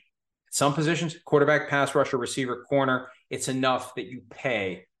position? At some positions, quarterback, pass rusher, receiver, corner, it's enough that you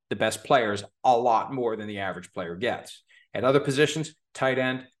pay the best players a lot more than the average player gets. At other positions, tight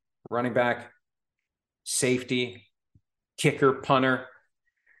end, running back, safety, kicker, punter,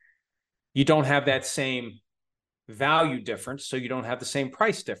 you don't have that same value difference, so you don't have the same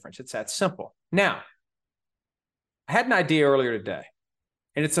price difference. It's that simple. Now, I had an idea earlier today,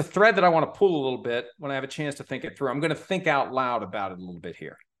 and it's a thread that I want to pull a little bit when I have a chance to think it through. I'm going to think out loud about it a little bit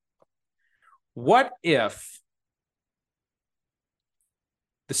here. What if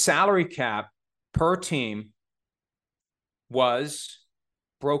the salary cap per team was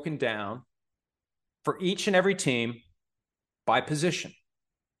broken down for each and every team by position?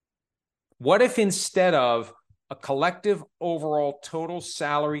 What if instead of a collective overall total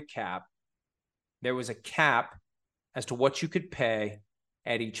salary cap, there was a cap as to what you could pay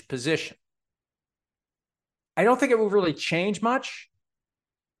at each position? I don't think it would really change much,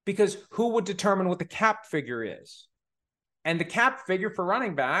 because who would determine what the cap figure is? And the cap figure for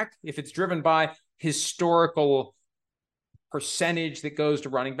running back, if it's driven by historical percentage that goes to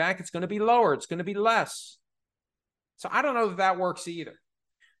running back, it's going to be lower. It's going to be less. So I don't know that that works either.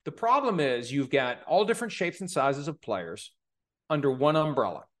 The problem is you've got all different shapes and sizes of players under one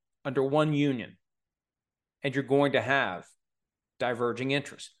umbrella, under one union, and you're going to have diverging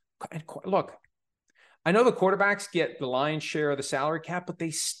interests. And look, I know the quarterbacks get the lion's share of the salary cap, but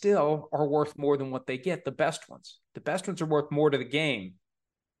they still are worth more than what they get, the best ones. The best ones are worth more to the game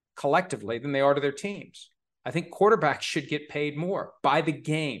collectively than they are to their teams. I think quarterbacks should get paid more by the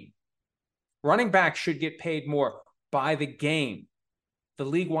game. Running backs should get paid more by the game. The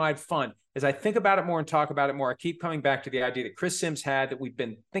league-wide fund. As I think about it more and talk about it more, I keep coming back to the idea that Chris Sims had, that we've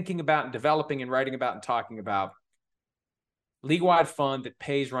been thinking about and developing and writing about and talking about. League-wide fund that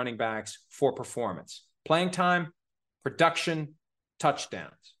pays running backs for performance. Playing time, production,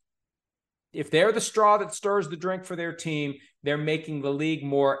 touchdowns. If they're the straw that stirs the drink for their team, they're making the league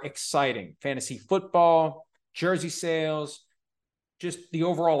more exciting. Fantasy football, jersey sales, just the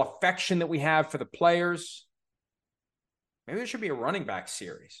overall affection that we have for the players. Maybe there should be a running back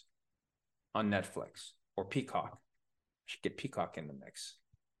series on Netflix or Peacock. Should get Peacock in the mix.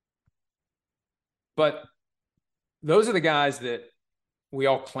 But those are the guys that we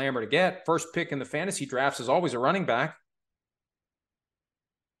all clamor to get. First pick in the fantasy drafts is always a running back.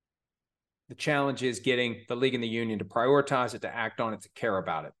 The challenge is getting the league and the union to prioritize it, to act on it, to care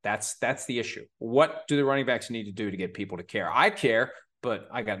about it. That's the issue. What do the running backs need to do to get people to care? I care, but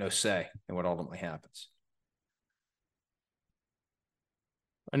I got no say in what ultimately happens.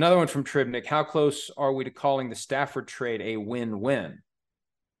 Another one from Tribnick. How close are we to calling the Stafford trade a win-win?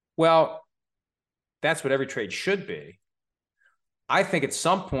 Well, that's what every trade should be. I think at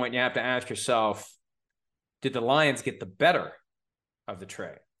some point you have to ask yourself, did the Lions get the better of the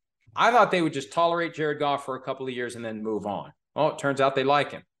trade? I thought they would just tolerate Jared Goff for a couple of years and then move on. Well, it turns out they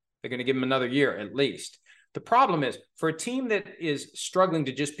like him. They're going to give him another year at least. The problem is, for a team that is struggling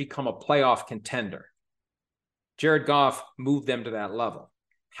to just become a playoff contender, Jared Goff moved them to that level.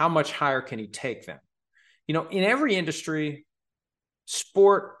 How much higher can he take them? You know, in every industry,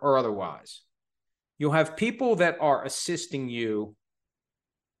 sport or otherwise, you'll have people that are assisting you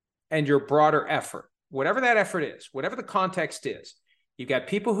and your broader effort, whatever that effort is, whatever the context is. You've got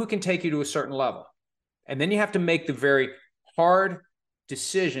people who can take you to a certain level. And then you have to make the very hard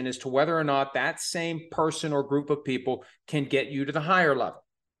decision as to whether or not that same person or group of people can get you to the higher level.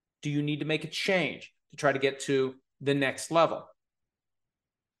 Do you need to make a change to try to get to the next level?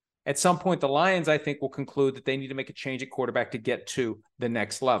 At some point, the Lions, I think, will conclude that they need to make a change at quarterback to get to the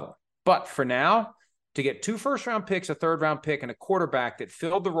next level. But for now, to get 2 first-round picks, a third-round pick, and a quarterback that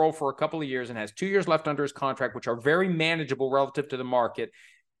filled the role for a couple of years and has 2 years left under his contract, which are very manageable relative to the market,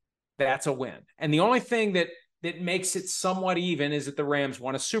 that's a win. And the only thing that makes it somewhat even is that the Rams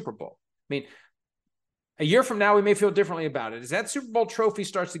won a Super Bowl. I mean, a year from now, we may feel differently about it. As that Super Bowl trophy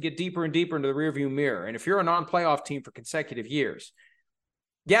starts to get deeper and deeper into the rearview mirror, and if you're a non-playoff team for consecutive years,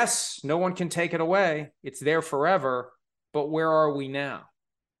 yes, no one can take it away. It's there forever. But where are we now?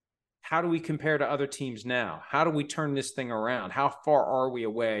 How do we compare to other teams now? How do we turn this thing around? How far are we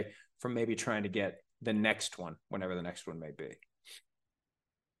away from maybe trying to get the next one, whenever the next one may be?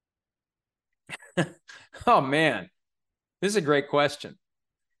 Oh, man. This is a great question.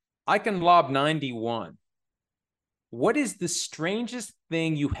 I can lob 91. What is the strangest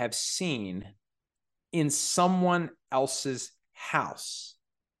thing you have seen in someone else's house?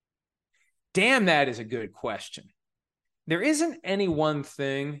 Damn, that is a good question. There isn't any one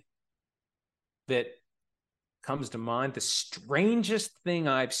thing that comes to mind. The strangest thing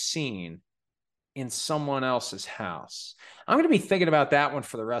I've seen in someone else's house. I'm going to be thinking about that one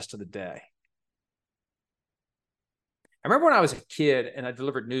for the rest of the day. I remember when I was a kid and I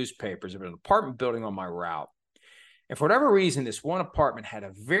delivered newspapers. There was an apartment building on my route. And for whatever reason, this one apartment had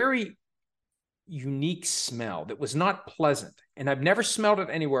a very unique smell that was not pleasant. And I've never smelled it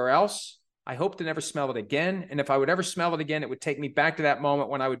anywhere else. I hope to never smell it again. And if I would ever smell it again, it would take me back to that moment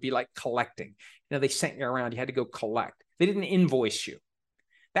when I would be like collecting. You know, they sent you around. You had to go collect. They didn't invoice you.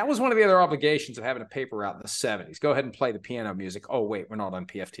 That was one of the other obligations of having a paper route in the 70s. Go ahead and play the piano music. Oh, wait, we're not on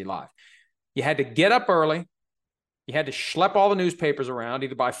PFT Live. You had to get up early. You had to schlep all the newspapers around,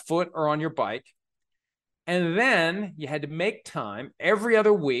 either by foot or on your bike. And then you had to make time every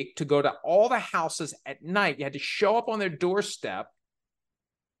other week to go to all the houses at night. You had to show up on their doorstep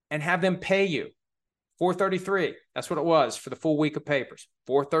and have them pay you $4.33. That's what it was for the full week of papers,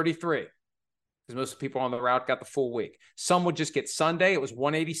 $4.33. Because most of the people on the route got the full week. Some would just get Sunday. It was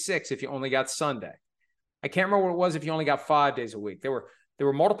 $186 if you only got Sunday. I can't remember what it was if you only got 5 days a week. There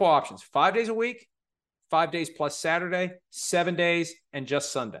were multiple options: 5 days a week, 5 days plus Saturday, 7 days, and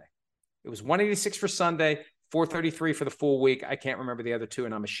just Sunday. It was $186 for Sunday, $433 for the full week. I can't remember the other two,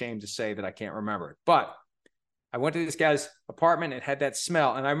 and I'm ashamed to say that I can't remember it. But I went to this guy's apartment. It had that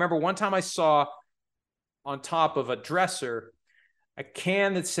smell. And I remember one time I saw on top of a dresser a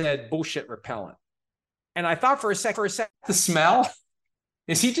can that said bullshit repellent. And I thought for a second, the smell,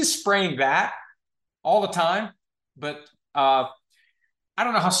 is he just spraying that all the time? But I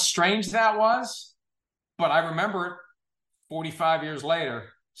don't know how strange that was, but I remember it 45 years later.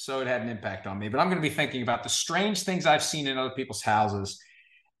 So it had an impact on me. But I'm going to be thinking about the strange things I've seen in other people's houses.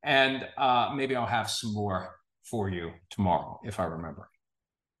 And maybe I'll have some more for you tomorrow, if I remember.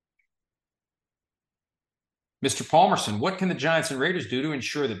 Mr. Palmerson, what can the Giants and Raiders do to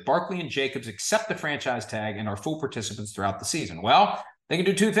ensure that Barkley and Jacobs accept the franchise tag and are full participants throughout the season? Well, they can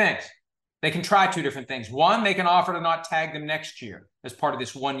do two things. They can try two different things. One, they can offer to not tag them next year as part of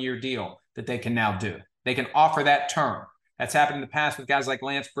this one-year deal that they can now do. They can offer that term. That's happened in the past with guys like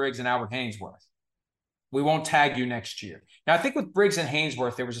Lance Briggs and Albert Haynesworth. We won't tag you next year. Now, I think with Briggs and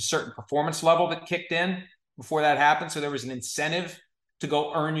Haynesworth, there was a certain performance level that kicked in before that happened. So there was an incentive to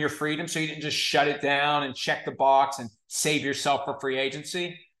go earn your freedom. So you didn't just shut it down and check the box and save yourself for free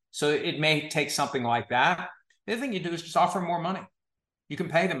agency. So it may take something like that. The other thing you do is just offer more money. You can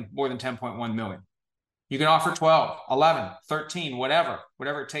pay them more than $10.1 million. You can offer 12, 11, 13, whatever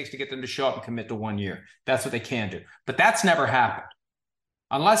it takes to get them to show up and commit to 1 year. That's what they can do. But that's never happened.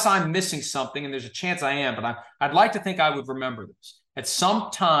 Unless I'm missing something, and there's a chance I am, but I'd like to think I would remember this. At some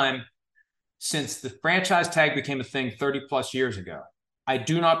time since the franchise tag became a thing 30 plus years ago, I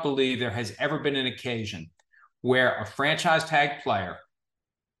do not believe there has ever been an occasion where a franchise tag player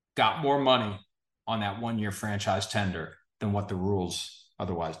got more money on that 1 year franchise tender than what the rules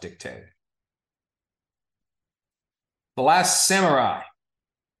otherwise dictate. The Last Samurai.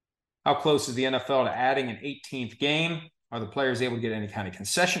 How close is the NFL to adding an 18th game? Are the players able to get any kind of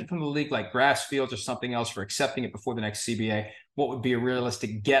concession from the league, like grass fields or something else, for accepting it before the next CBA? What would be a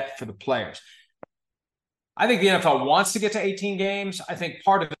realistic get for the players? I think the NFL wants to get to 18 games. I think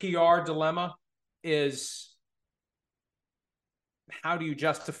part of the PR dilemma is, how do you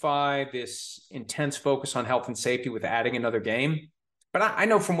justify this intense focus on health and safety with adding another game? But I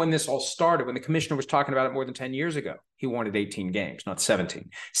know from when this all started, when the commissioner was talking about it more than 10 years ago, he wanted 18 games, not 17.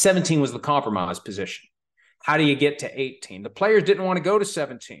 17 was the compromise position. How do you get to 18? The players didn't want to go to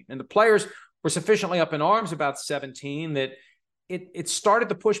 17, and the players were sufficiently up in arms about 17 that it started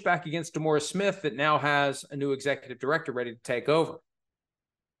the pushback against DeMaurice Smith that now has a new executive director ready to take over.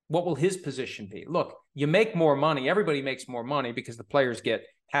 What will his position be? Look, you make more money. Everybody makes more money because the players get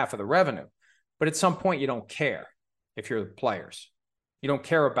half of the revenue. But at some point, you don't care if you're the players. You don't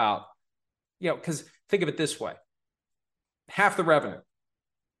care about, because think of it this way. Half the revenue.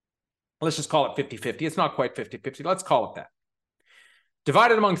 Let's just call it 50-50. It's not quite 50-50. Let's call it that.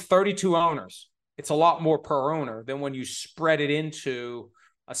 Divided among 32 owners, it's a lot more per owner than when you spread it into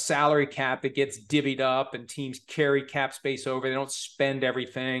a salary cap that gets divvied up and teams carry cap space over. They don't spend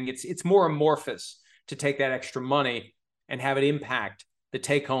everything. It's more amorphous to take that extra money and have it impact the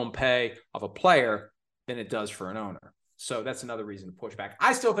take-home pay of a player than it does for an owner. So that's another reason to push back.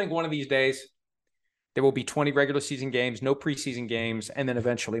 I still think one of these days there will be 20 regular season games, no preseason games, and then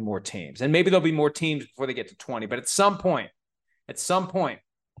eventually more teams. And maybe there'll be more teams before they get to 20. But at some point,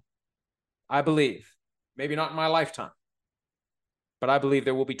 I believe, maybe not in my lifetime, but I believe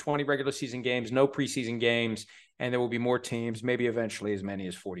there will be 20 regular season games, no preseason games, and there will be more teams, maybe eventually as many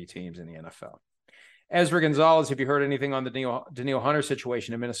as 40 teams in the NFL. Ezra Gonzalez, have you heard anything on the Danielle Hunter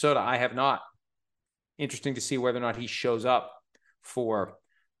situation in Minnesota? I have not. Interesting to see whether or not he shows up for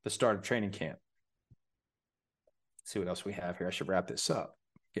the start of training camp. Let's see what else we have here. I should wrap this up.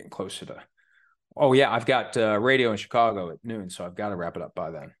 Getting closer to... Oh, yeah, I've got radio in Chicago at noon, so I've got to wrap it up by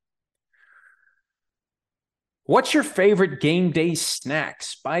then. What's your favorite game day snack?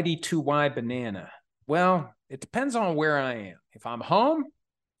 Spidey 2Y banana. Well, it depends on where I am. If I'm home,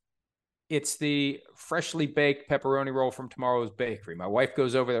 it's the freshly baked pepperoni roll from Tomorrow's Bakery. My wife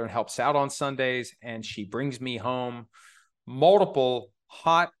goes over there and helps out on Sundays, and she brings me home multiple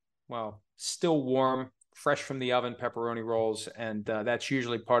hot, still warm, fresh from the oven pepperoni rolls, and that's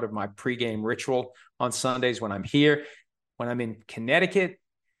usually part of my pregame ritual on Sundays when I'm here. When I'm in Connecticut,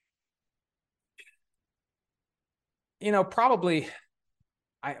 probably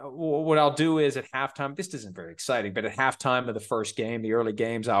what I'll do is at halftime, this isn't very exciting, but at halftime of the first game, the early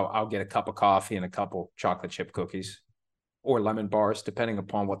games, I'll get a cup of coffee and a couple chocolate chip cookies or lemon bars, depending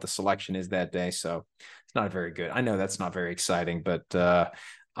upon what the selection is that day. So it's not very good. I know that's not very exciting, but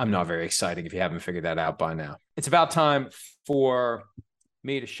I'm not very exciting if you haven't figured that out by now. It's about time for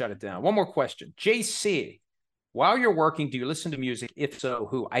me to shut it down. One more question. JC, while you're working, do you listen to music? If so,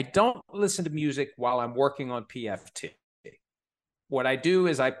 who? I don't listen to music while I'm working on PFT. What I do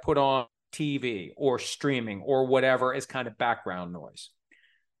is I put on TV or streaming or whatever as kind of background noise.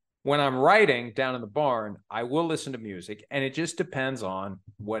 When I'm writing down in the barn, I will listen to music, and it just depends on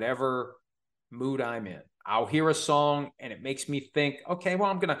whatever mood I'm in. I'll hear a song and it makes me think, okay,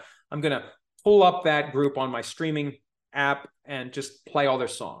 well, I'm gonna pull up that group on my streaming app and just play all their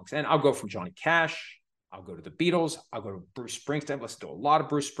songs. And I'll go from Johnny Cash, I'll go to the Beatles, I'll go to Bruce Springsteen. I've listened to a lot of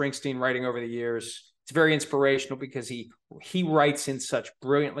Bruce Springsteen writing over the years. It's very inspirational because he writes in such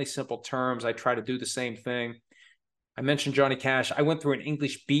brilliantly simple terms. I try to do the same thing. I mentioned Johnny Cash. I went through an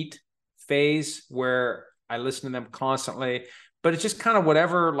English beat phase where I listen to them constantly, but it's just kind of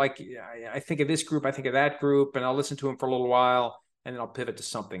whatever, like I think of this group, I think of that group, and I'll listen to them for a little while, and then I'll pivot to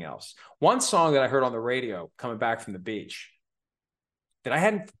something else. One song that I heard on the radio coming back from the beach that I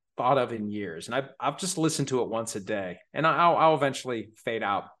hadn't thought of in years, and I've just listened to it once a day, and I'll eventually fade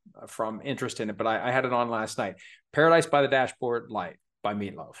out from interest in it, but I had it on last night. Paradise by the Dashboard Light by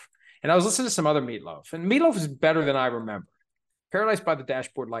Meatloaf. And I was listening to some other Meatloaf, and Meatloaf is better than I remember. Paradise by the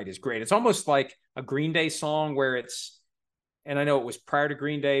Dashboard Light is great. It's almost like a Green Day song where it's, and I know it was prior to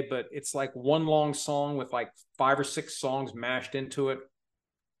Green Day, but it's like one long song with like 5 or 6 songs mashed into it.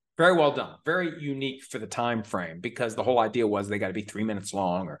 Very well done. Very unique for the time frame, because the whole idea was they got to be 3 minutes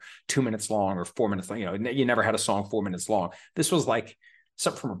long or 2 minutes long or 4 minutes long. You know, you never had a song 4 minutes long. This was like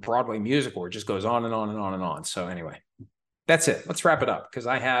something from a Broadway musical where it just goes on and on and on and on. So anyway, that's it. Let's wrap it up because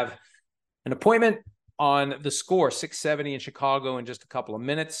I have an appointment on The Score 670 in Chicago in just a couple of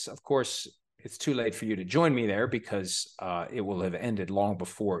minutes. Of course, it's too late for you to join me there because it will have ended long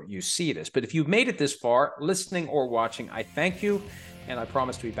before you see this. But if you've made it this far, listening or watching, I thank you. And I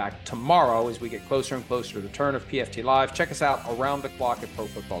promise to be back tomorrow as we get closer and closer to the return of PFT Live. Check us out around the clock at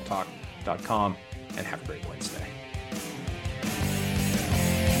profootballtalk.com and have a great Wednesday.